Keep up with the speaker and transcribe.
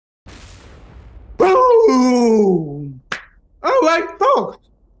right, folks,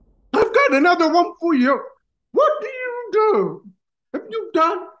 I've got another one for you. What do you do if you've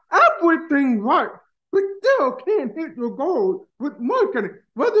done everything right, but still can't hit your goals with marketing?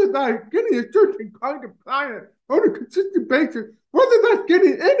 Whether that's getting a certain kind of client on a consistent basis, whether that's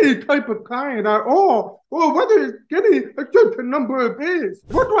getting any type of client at all, or whether it's getting a certain number of bids.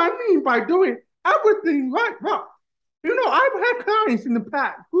 What do I mean by doing everything right? Well, I've had clients in the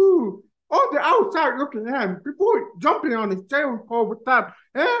past who on the outside looking in before jumping on a sales call with them.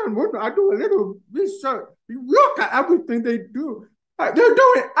 And when I do a little research, you look at everything they do. They're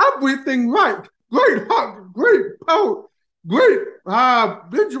doing everything right. Great hugs, great posts, great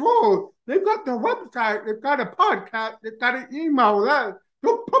visuals. They've got their website, they've got a podcast, they've got an email list.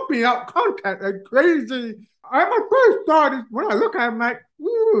 They're pumping out content like crazy. My first thought is when I look at them, like,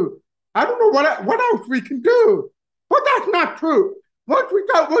 I don't know what else we can do. But that's not true. Once we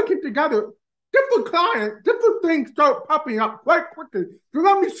start working together, different clients, different things start popping up quite quickly. So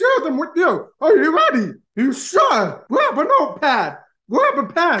let me share them with you. Are you ready? You sure? Grab a notepad. Grab a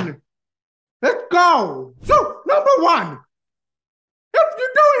pen. Let's go. So, number one, if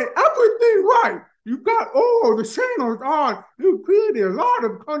you're doing everything right, you've got all the channels on, you've created a lot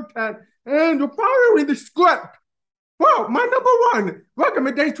of content, and you're following the script. Well, my number one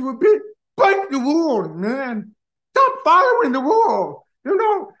recommendation would be break the rules, man. Stop following the rules,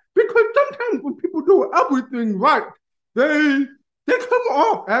 because sometimes when people do everything right, they come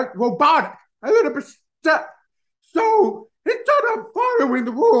off as robotic, a little bit stiff. So instead of following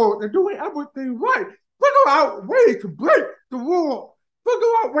the rules and doing everything right, figure out ways to break the rules. Figure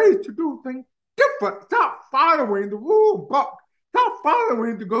out ways to do things different. Stop following the rule book. Stop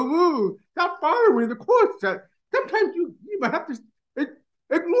following the gurus. Stop following the course set. Sometimes you even have to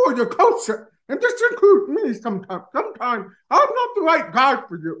ignore your culture. And this includes me sometimes. Sometimes I'm not the right guy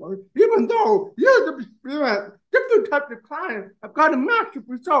for you. Even though years of experience, different types of clients have got a massive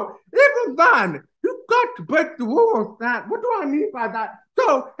result. Even then, you've got to break the rules. What do I mean by that?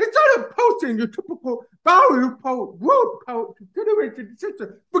 So instead of posting your typical value post, rule post, consideration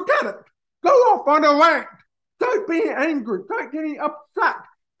decision, forget it. Go off on a rant. Start being angry. Start getting upset.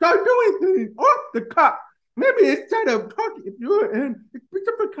 Start doing things off the cuff. Maybe instead of talking, if you're in a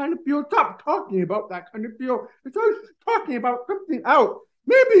specific kind of field, stop talking about that kind of field. Start talking about something else.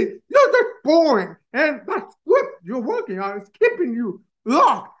 Maybe you're just boring, and that script you're working on is keeping you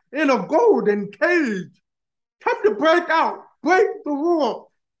locked in a golden cage. Time to break out, break the rules.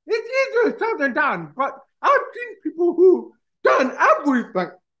 It's easier said than done, but I've seen people who done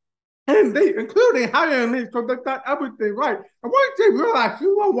everything, and they, including hiring me, so they've done everything right. And once they realize,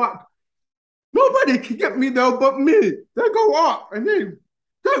 you know what? Nobody can get me there but me. They go off and they're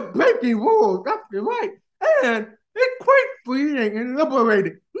breaking rules. That's right. And it's quite freeing and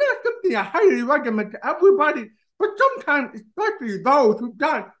liberating. Not something I highly recommend to everybody, but sometimes, especially those who've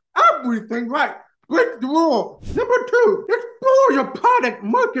done everything right, break the rules. Number two, explore your product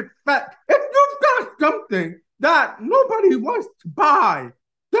market fit. If you've got something that nobody wants to buy,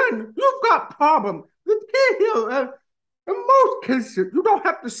 then you've got problems. The key here is, in most cases, you don't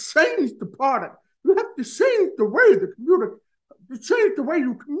have to change the product. You have to change the way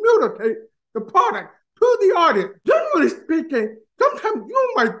you communicate the product to the audience. Generally speaking, sometimes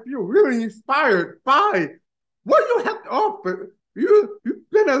you might feel really inspired by what you have to offer. You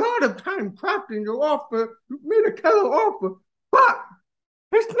spend a lot of time crafting your offer. You've made a killer offer, but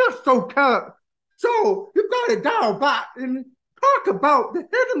it's not so killer. So you've got to dial back and talk about the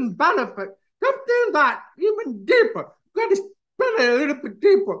hidden benefit, something that's even deeper. You got to spin it a little bit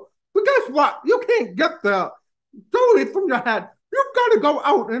deeper. But guess what? You can't get there solely from your head. You've got to go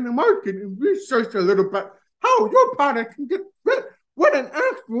out in the market and research a little bit how your product can get fit, what an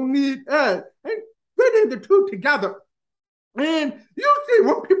actual need is, and fitting the two together. And usually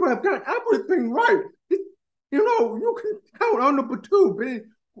when people have done everything right, you can count on number two being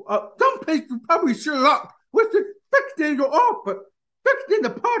someplace you probably should up, which is fixing your offer, fixing the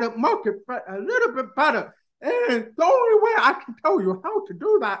product market fit a little bit better. And the only way I can tell you how to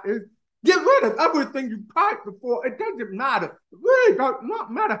do that is get rid of everything you tried before. It doesn't matter. It really does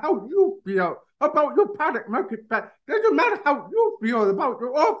not matter how you feel about your product market fit. It doesn't matter how you feel about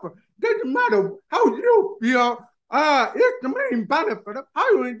your offer. It doesn't matter how you feel. It's the main benefit of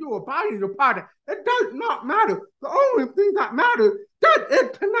hiring you or buying your product. It does not matter. The only thing that matters, does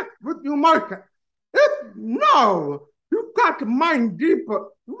it connect with your market? If no, you've got to mine deeper.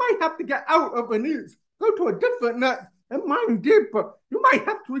 You might have to get out of an niche, go to a different niche and mine deeper. You might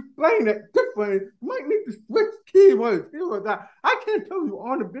have to explain it differently. You might need to switch keywords here or there. I can't tell you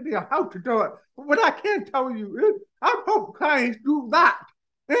on a video how to do it, but what I can tell you is I've helped clients do that,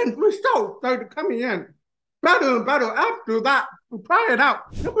 and results started coming in. better and better after that. Try it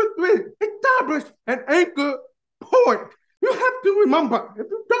out. Number three, establish an anchor point. You have to remember, if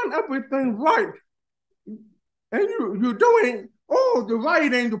you've done everything right, and you're doing all the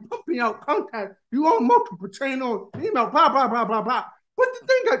writing, you're pumping out content, you're on multiple channels, blah, blah, blah, blah, blah. But the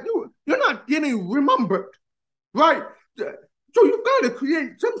thing that you're not getting remembered, right? So you've got to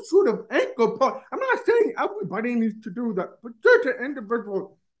create some sort of anchor point. I'm not saying everybody needs to do that, but certain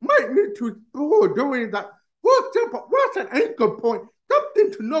individuals might need to explore doing that. For example, what's an anchor point?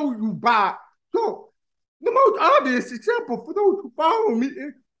 Something to know you by. So the most obvious example for those who follow me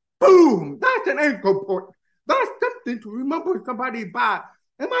is boom. That's an anchor point. That's something to remember somebody by.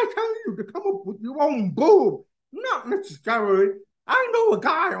 Am I telling you to come up with your own boom? Not necessarily. I know a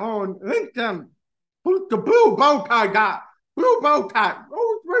guy on LinkedIn who's the blue bow tie guy. Blue bow tie.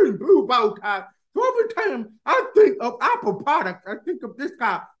 Always wearing blue bow tie. So every time I think of Apple products, I think of this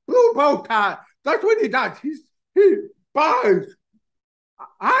guy, blue bow tie. That's what he does. He buys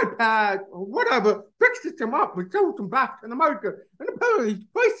iPad or whatever, fixes them up and sells them back in America. And apparently he's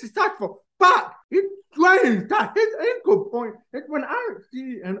very successful. But it's strange that his anchor point is when I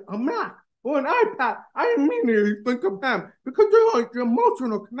see a Mac or an iPad, I immediately think of him because there's the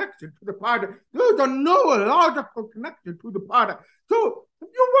emotional connection to the product. There's a neurological connection to the product. So if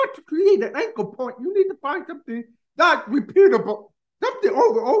you want to create an anchor point, you need to find something that's repeatable, something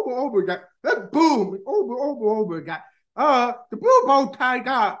over again. That boom, over again. The blue bow tie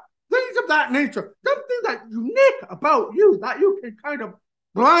guy, things of that nature, something that's unique about you that you can kind of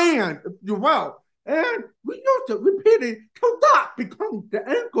brand, if you will. And we used to repeat it till that becomes the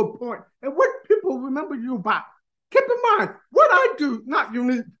anchor point and what people remember you by. Keep in mind, what I do not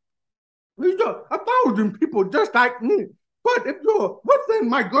unique. There's 1,000 people just like me. But if you're within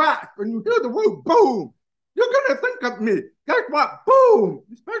my grasp and you hear the word boom, you're going to think of me. Guess what? Boom!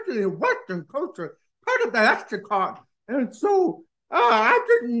 Especially in Western culture, part of the lexicon. And so I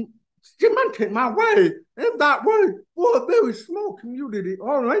didn't cemented my way in that way for a very small community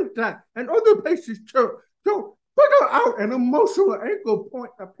on LinkedIn and other places too. So figure out an emotional anchor point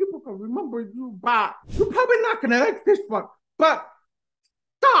that people can remember you by. You're probably not going to like this one, but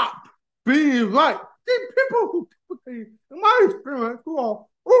stop being right. These people who typically, in my experience, who are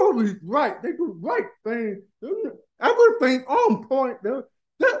always right, they do right things, everything on point.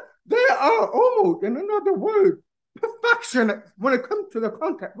 They are almost, in another word, perfectionists when it comes to the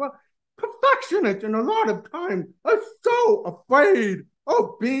content. Well, perfectionists in a lot of times are so afraid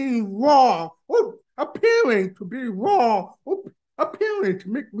of being wrong or appearing to be wrong or appearing to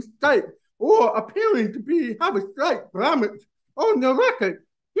make mistakes or appearing to have a slight blemish on the record.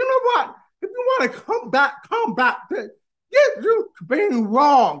 You know what? If you want to combat this, get used to being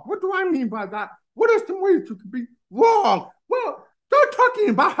wrong. What do I mean by that? What are some ways you could be wrong? Well, start talking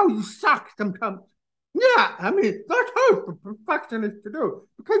about how you suck sometimes. Yeah, I mean, that's hard for perfectionists to do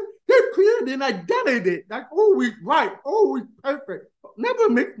because they've created an identity that's always right, always perfect, never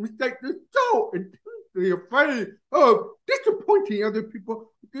make mistakes. They're so intensely afraid of disappointing other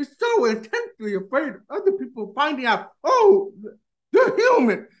people. They're so intensely afraid of other people finding out, oh, they're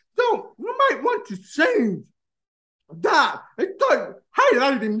human. So you might want to change that and start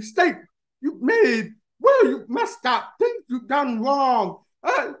highlighting mistakes you've made, where you messed up, things you've done wrong.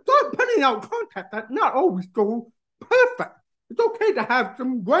 Start putting out content that's not always so perfect. It's okay to have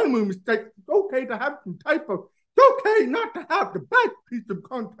some grammar mistakes. It's okay to have some typos. It's okay not to have the best piece of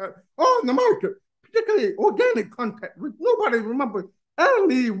content on the market, particularly organic content, which nobody remembers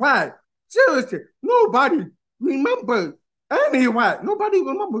anyway. Seriously, nobody remembers anyway. Nobody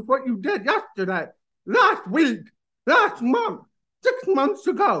remembers what you did yesterday, last week, last month, 6 months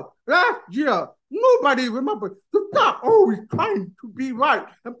ago, last year. Nobody remembers. So stop always trying to be right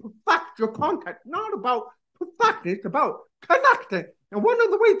and perfect your content. Not about perfecting, it's about connecting. And one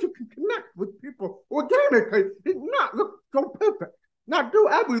of the ways you can connect with people organically is not look so perfect. Not do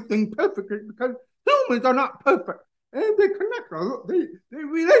everything perfectly because humans are not perfect. And they connect, they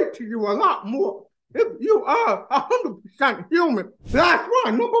relate to you a lot more if you are 100% human. That's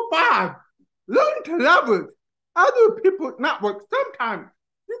one. Number 5, learn to leverage other people's networks. Sometimes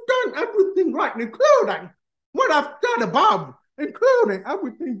you've done everything right, including what I've said above, including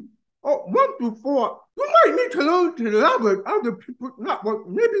everything 1 through 4. You might need to learn to leverage other people's network.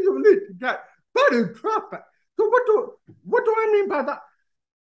 Maybe you need to get better traffic. So what do I mean by that?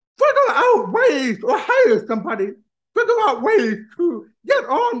 Figure out ways or hire somebody. Figure out ways to get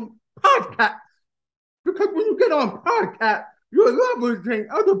on podcasts. Because when you get on podcasts, you're leveraging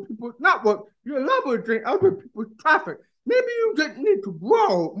other people's network. You're leveraging other people's traffic. Maybe you just need to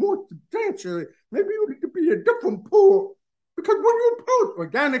grow more substantially. Maybe you need to be a different pool. Because when you post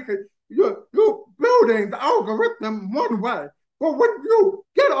organically, you're building the algorithm one way. But when you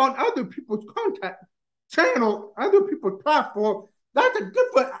get on other people's content channel, other people's platform, that's a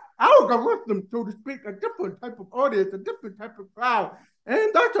different algorithm, so to speak, a different type of audience, a different type of crowd.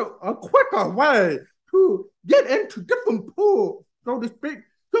 And that's a quicker way to get into different pools, so to speak.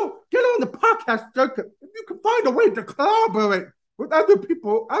 So get on the podcast circuit. If you can find a way to collaborate with other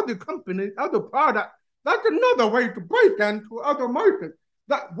people, other companies, other products, that's another way to break into other markets.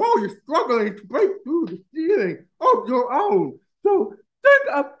 That while you're struggling to break through the ceiling of your own. So think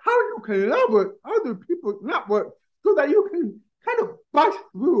of how you can leverage other people's network so that you can kind of bust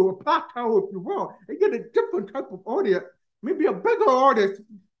through a plateau, if you will, and get a different type of audience, maybe a bigger audience.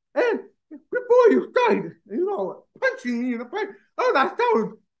 And before you start, punching me in the face, oh, that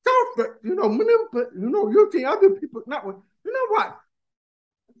sounds selfish, using other people's network. You know what?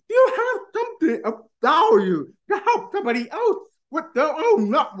 You have something of value to help somebody else with their own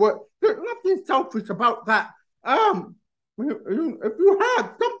network. There's nothing selfish about that. If you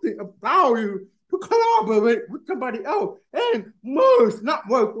have something of value to collaborate with somebody else and merge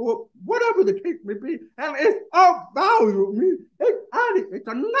network or whatever the case may be, and it's of value, it's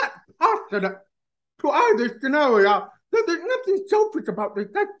a net positive to either scenario. There's nothing selfish about this.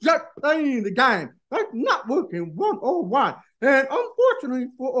 That's just playing the game. That's networking 101. And unfortunately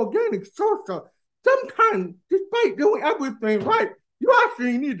for organic social, sometimes, despite doing everything right, you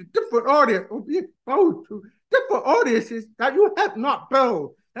actually need a different audience or be exposed to different audiences that you have not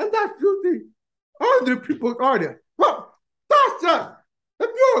built. And that's usually other people's audience. Well, that's it.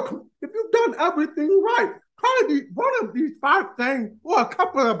 If you've done everything right, try one of these 5 things or a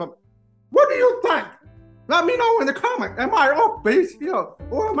couple of them. What do you think? Let me know in the comments. Am I off base here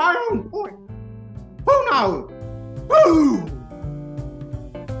or am I on point? Who knows? Boom!